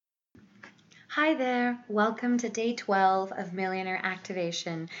Hi there, welcome to day 12 of Millionaire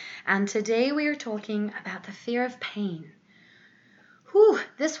Activation. And today we are talking about the fear of pain. Whew,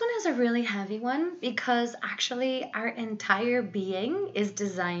 this one is a really heavy one because actually our entire being is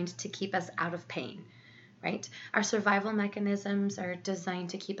designed to keep us out of pain, right? Our survival mechanisms are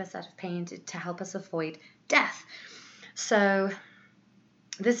designed to keep us out of pain, to help us avoid death. So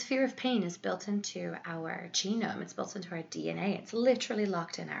this fear of pain is built into our genome, it's built into our DNA, it's literally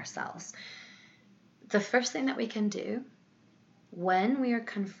locked in our cells. The first thing that we can do when we are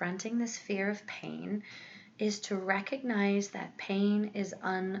confronting this fear of pain is to recognize that pain is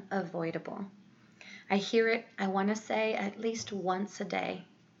unavoidable. I hear it, I want to say at least once a day,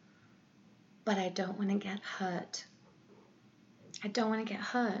 but I don't want to get hurt. I don't want to get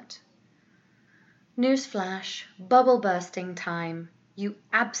hurt. Newsflash, bubble bursting time. You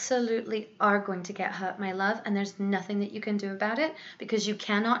absolutely are going to get hurt, my love, and there's nothing that you can do about it because you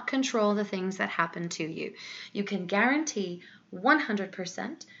cannot control the things that happen to you. You can guarantee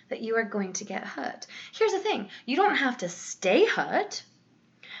 100% that you are going to get hurt. Here's the thing, you don't have to stay hurt,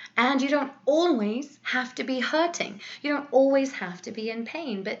 and you don't always have to be hurting. You don't always have to be in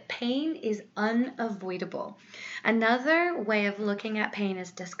pain, but pain is unavoidable. Another way of looking at pain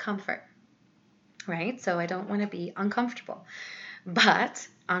is discomfort, right? So I don't want to be uncomfortable. But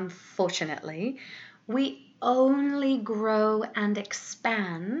unfortunately, we only grow and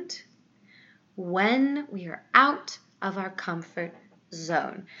expand when we are out of our comfort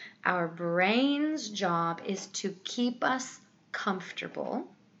zone. Our brain's job is to keep us comfortable,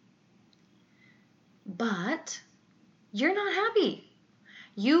 but you're not happy.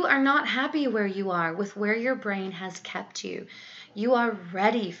 You are not happy where you are with where your brain has kept you. You are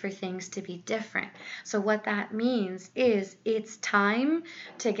ready for things to be different. So what that means is it's time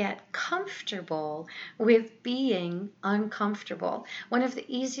to get comfortable with being uncomfortable. One of the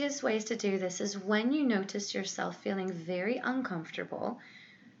easiest ways to do this is when you notice yourself feeling very uncomfortable,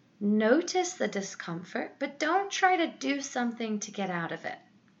 notice the discomfort, but don't try to do something to get out of it.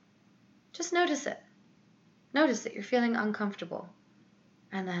 Just notice it. Notice that you're feeling uncomfortable.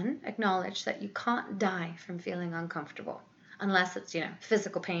 And then acknowledge that you can't die from feeling uncomfortable unless it's,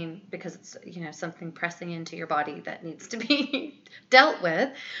 physical pain because it's, something pressing into your body that needs to be dealt with,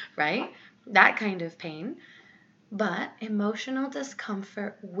 right? That kind of pain. But emotional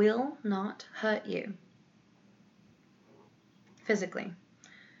discomfort will not hurt you physically.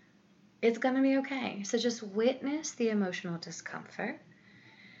 It's going to be okay. So just witness the emotional discomfort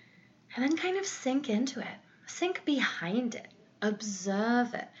and then kind of sink into it. Sink behind it.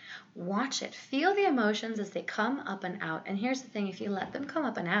 Observe it, watch it, feel the emotions as they come up and out. And here's the thing, if you let them come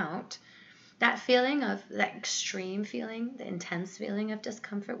up and out, that feeling of that extreme feeling, the intense feeling of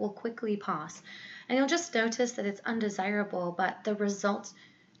discomfort will quickly pass. And you'll just notice that it's undesirable, but the result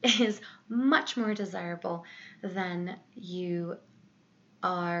is much more desirable than you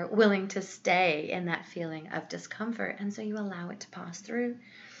are willing to stay in that feeling of discomfort. And so you allow it to pass through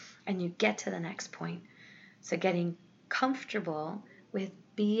and you get to the next point. So getting comfortable with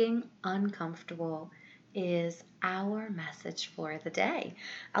being uncomfortable is our message for the day.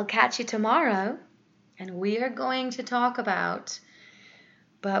 I'll catch you tomorrow, and we are going to talk about,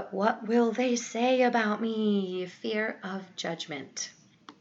 but what will they say about me? Fear of judgment.